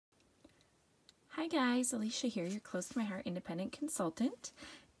Hi guys, Alicia here, your close to my heart independent consultant,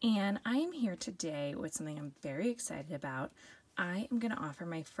 and I am here today with something I'm very excited about. I am going to offer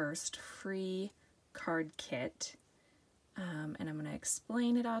my first free card kit, and I'm going to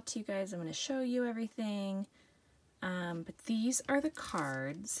explain it all to you guys. I'm going to show you everything, but these are the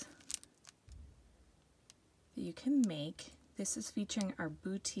cards that you can make. This is featuring our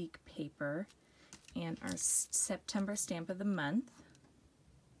boutique paper and our September stamp of the month.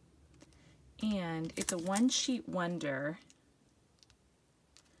 And it's a one sheet wonder.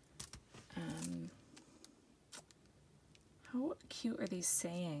 How cute are these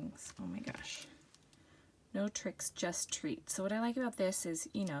sayings? Oh my gosh. No tricks, just treats. So what I like about this is,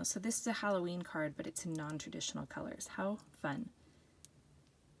 so this is a Halloween card, but it's in non-traditional colors. How fun.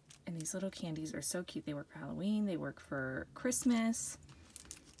 And these little candies are so cute. They work for Halloween, they work for Christmas.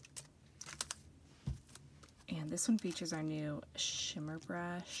 And this one features our new shimmer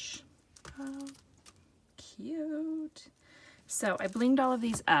brush. Oh, cute. So I blinged all of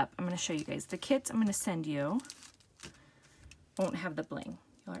these up. I'm going to show you guys. The kits I'm going to send you won't have the bling.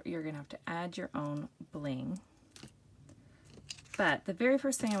 You're going to have to add your own bling. But the very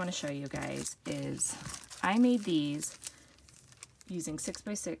first thing I want to show you guys is I made these using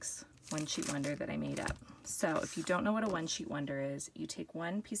 6x6 one sheet wonder that I made up. So if you don't know what a one sheet wonder is, you take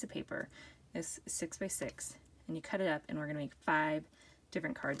one piece of paper, this 6x6, and you cut it up, and we're going to make 5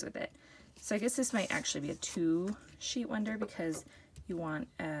 different cards with it. So I guess this might actually be a 2 sheet wonder because you want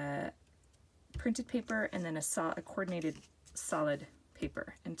a printed paper and then a coordinated solid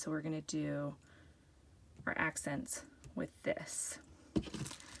paper. And so we're going to do our accents with this.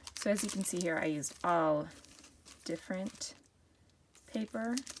 So as you can see here, I used all different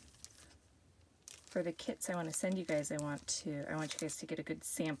paper. For the kits I want to send you guys, I want you guys to get a good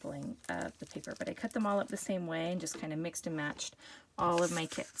sampling of the paper, but I cut them all up the same way and just kind of mixed and matched all of my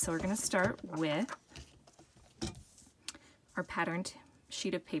kits. So we're going to start with our patterned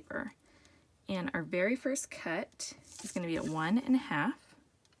sheet of paper, and our very first cut is going to be at 1.5.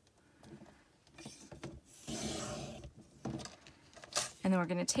 And then we're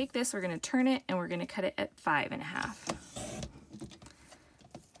going to take this, we're going to turn it, and we're going to cut it at 5.5.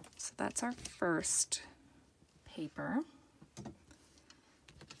 So that's our first paper.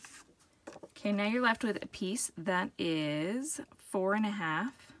 Okay, now you're left with a piece that is 4.5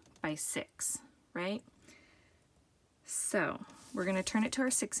 by 6, right? So we're going to turn it to our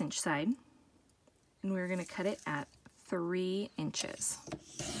 6-inch side, and we're going to cut it at 3 inches.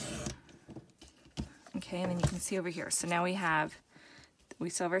 Okay, and then you can see over here. So now we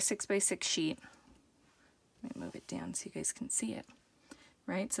still have our 6x6 sheet. Let me move it down so you guys can see it.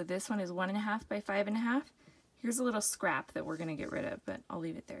 Right, so this one is 1.5 by 5.5. Here's a little scrap that we're going to get rid of, but I'll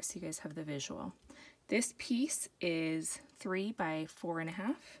leave it there so you guys have the visual. This piece is 3 by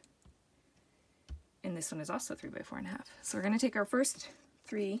 4.5, and this one is also 3 by 4.5. So we're going to take our first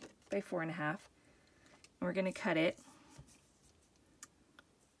 3 by 4.5, and we're going to cut it.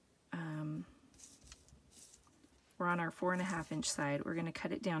 We're on our 4.5-inch side. We're going to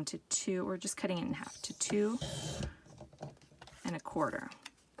cut it down to 2. We're just cutting it in half to 2.25.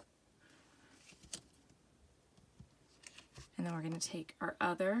 And then we're going to take our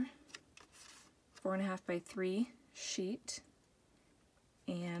other 4.5 by 3 sheet,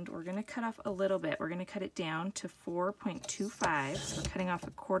 and we're going to cut off a little bit. We're going to cut it down to 4.25, so we're cutting off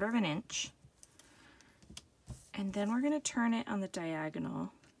 1/4 inch. And then we're going to turn it on the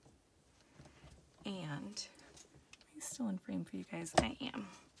diagonal. And am I still in frame for you guys? I am.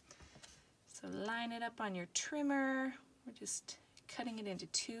 So line it up on your trimmer. We're just cutting it into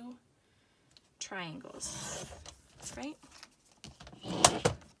 2 triangles, right?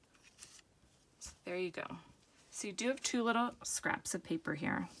 There you go. So you do have 2 little scraps of paper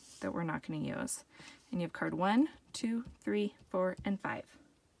here that we're not going to use. And you have card 1, 2, 3, 4, and 5.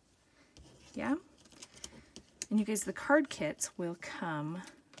 Yeah? And you guys, the card kits will come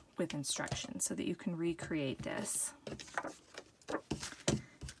with instructions so that you can recreate this.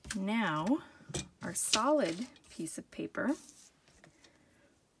 Now, our solid piece of paper,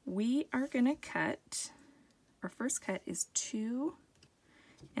 we are going to cut, our first cut is 2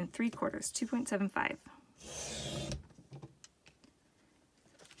 3/4, 2.75.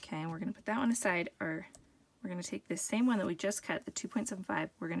 Okay, and we're going to put that one aside. We're going to take this same one that we just cut, the 2.75,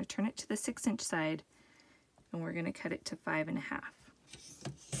 we're going to turn it to the 6-inch side, and we're going to cut it to 5.5.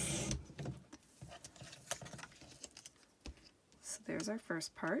 So there's our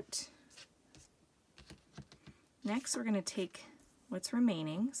first part. Next, we're going to take what's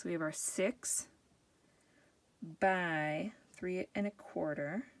remaining. So we have our 6 by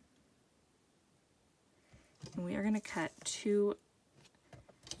 3.25, and we are going to cut 2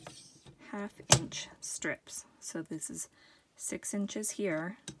 1/2-inch strips. So this is 6 inches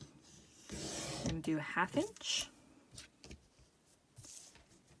here. I'm going to do a 1/2 inch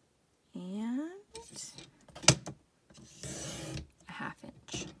and a 1/2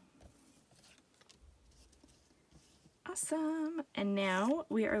 inch. Awesome. And now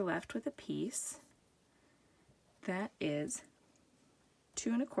we are left with a piece that is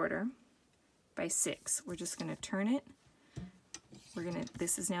 2 1/4 by 6. We're just going to turn it.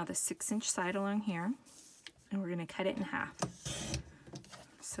 This is now the 6-inch side along here, and we're going to cut it in half.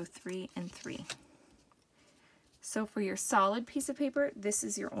 So 3 and 3. So for your solid piece of paper, this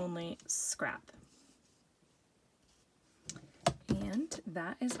is your only scrap. And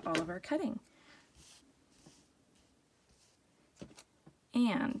that is all of our cutting.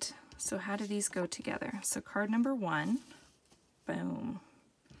 And so how do these go together? So card number 1, boom.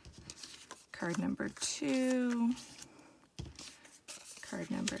 Card number 2, card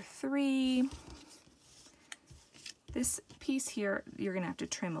number 3. This piece here, you're gonna have to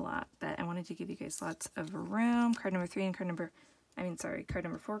trim a lot, but I wanted to give you guys lots of room. Card number 3 and card number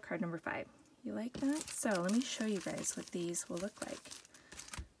 4, card number 5. You like that? So let me show you guys what these will look like.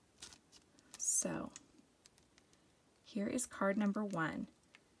 So here is card number 1,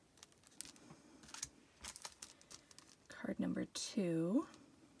 card number 2,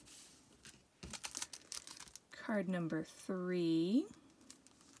 card number 3,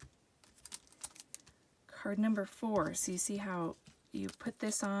 card number 4. So you see how you put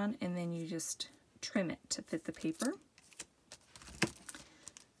this on and then you just trim it to fit the paper.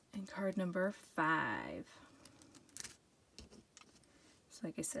 And card number 5. So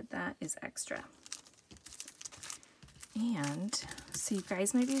like I said, that is extra. And so you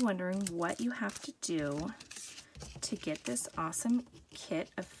guys might be wondering what you have to do to get this awesome kit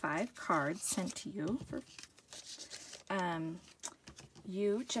of 5 cards sent to you.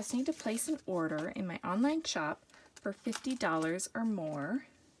 You just need to place an order in my online shop for $50 or more.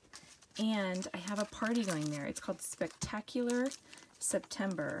 And I have a party going there. It's called Spectacular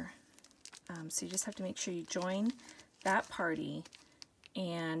September. So you just have to make sure you join that party,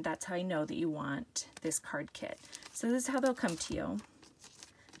 and that's how I know that you want this card kit. So this is how they'll come to you.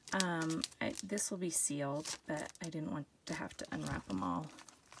 This will be sealed, but I didn't want to have to unwrap them all,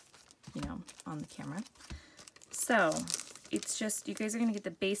 you know, on the camera. So it's just, you guys are gonna get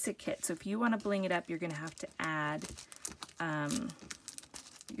the basic kit. So if you want to bling it up, you're gonna have to add,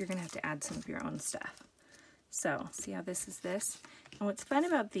 some of your own stuff. So see how this is this? And what's fun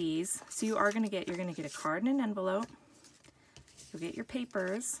about these, so you're gonna get a card and an envelope. You'll get your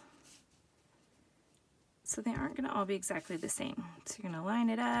papers. So they aren't gonna all be exactly the same. So you're gonna line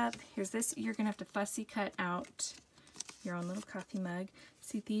it up. Here's this, you're gonna have to fussy cut out your own little coffee mug.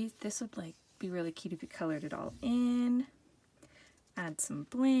 See this would like be really cute if you colored it all in. Add some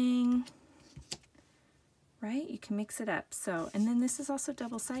bling, right? You can mix it up. So, and then this is also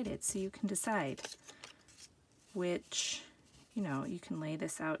double-sided, so you can decide which, you know, you can lay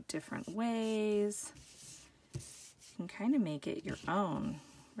this out different ways. You can kind of make it your own,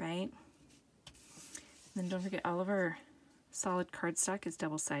 right? And then don't forget, all of our solid cardstock is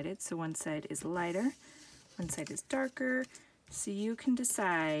double-sided, so one side is lighter, one side is darker, so you can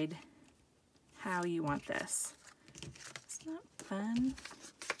decide how you want this. Isn't that fun?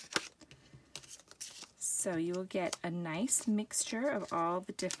 So you will get a nice mixture of all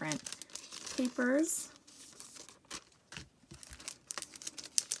the different papers.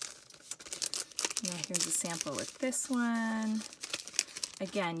 Now here's a sample with this one.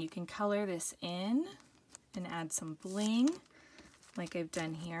 Again, you can color this in and add some bling like I've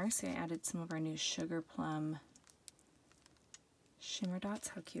done here. So I added some of our new Sugar Plum shimmer dots.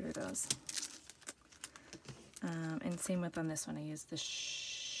 How cute are those? And same with on this one, I used the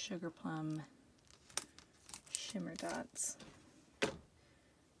Sugar Plum shimmer dots,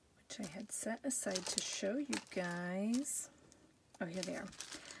 which I had set aside to show you guys. Oh, here they are.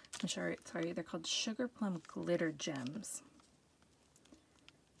 I'm sorry, they're called Sugar Plum Glitter Gems.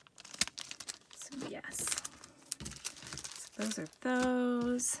 So yes, so those are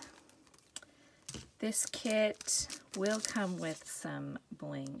those. This kit will come with some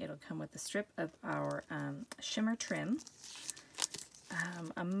bling. It'll come with a strip of our shimmer trim,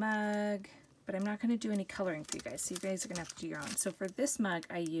 a mug, but I'm not going to do any coloring for you guys, so you guys are going to have to do your own. So for this mug,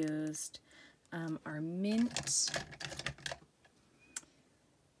 I used our mint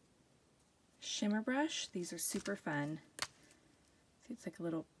shimmer brush. These are super fun. See, it's like a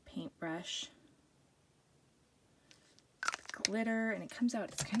little paintbrush. Glitter, and it comes out,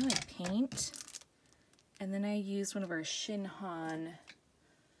 it's kind of like paint. And then I used one of our Shinhan.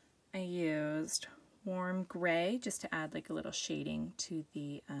 I used warm gray just to add like a little shading to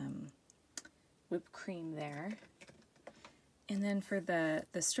the whipped cream there. And then for the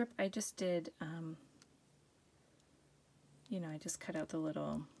strip, I just did, you know, I just cut out the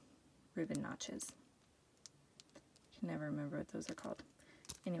little ribbon notches. I can never remember what those are called.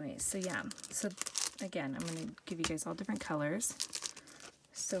 Anyway, so yeah, so again, I'm going to give you guys all different colors.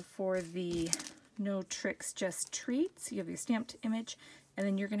 So for the No Tricks, Just Treats, you have your stamped image, and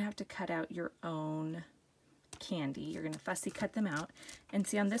then you're going to have to cut out your own candy. You're going to fussy cut them out. And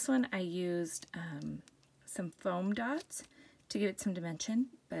see, on this one, I used some foam dots to give it some dimension,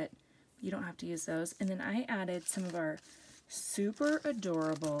 but you don't have to use those. And then I added some of our super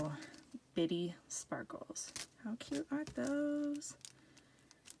adorable bitty sparkles. How cute are those?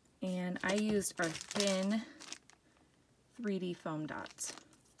 And I used our thin 3D foam dots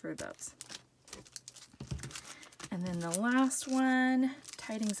for those. And then the last one,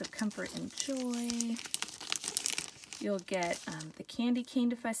 Tidings of Comfort and Joy. You'll get the candy cane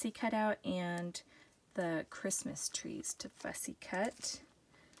to fussy cut out and the Christmas trees to fussy cut.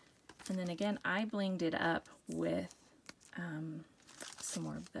 And then again, I blinged it up with some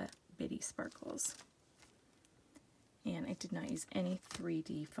more of the bitty sparkles. And I did not use any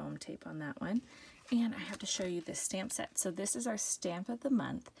 3D foam tape on that one. And I have to show you this stamp set. So this is our stamp of the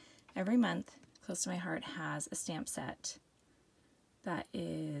month. Every month, Close to My Heart has a stamp set that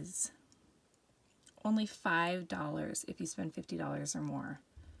is only $5 if you spend $50 or more.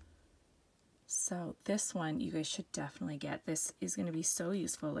 So this one you guys should definitely get. This is going to be so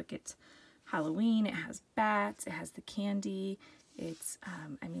useful. Look, it's Halloween, it has bats, it has the candy. It's,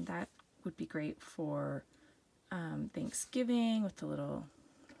 I mean, that would be great for Thanksgiving with the little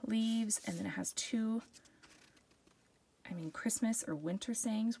leaves. And then it has two, I mean, Christmas or winter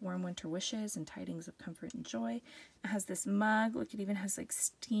sayings, Warm Winter Wishes and Tidings of Comfort and Joy. It has this mug. Look, it even has like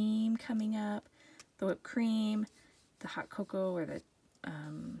steam coming up, the whipped cream, the hot cocoa or the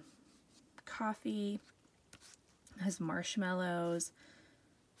coffee. It has marshmallows.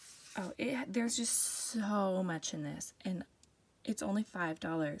 Oh, there's just so much in this, and it's only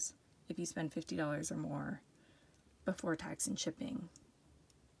 $5 if you spend $50 or more before tax and shipping.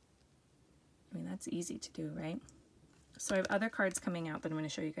 I mean, that's easy to do, right? So I have other cards coming out that I'm going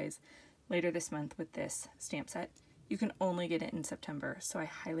to show you guys later this month with this stamp set. You can only get it in September, so I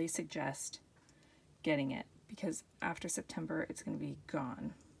highly suggest getting it because after September it's going to be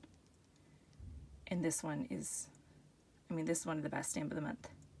gone. And this one is, I mean, this is one of the best stamp of the month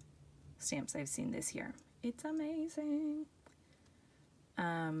stamps I've seen this year. It's amazing.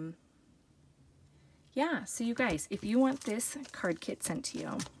 Yeah, so you guys, if you want this card kit sent to you,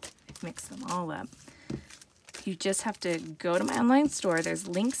 I've mixed them all up. You just have to go to my online store. There's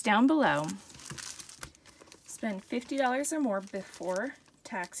links down below. Spend $50 or more before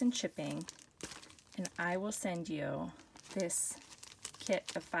tax and shipping, and I will send you this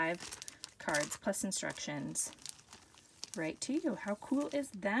kit of 5 cards plus instructions right to you. How cool is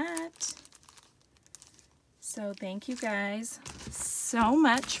that? So thank you guys so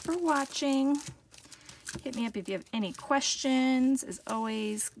much for watching. Hit me up if you have any questions. As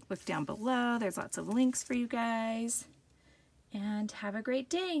always, look down below. There's lots of links for you guys. And have a great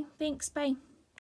day. Thanks. Bye.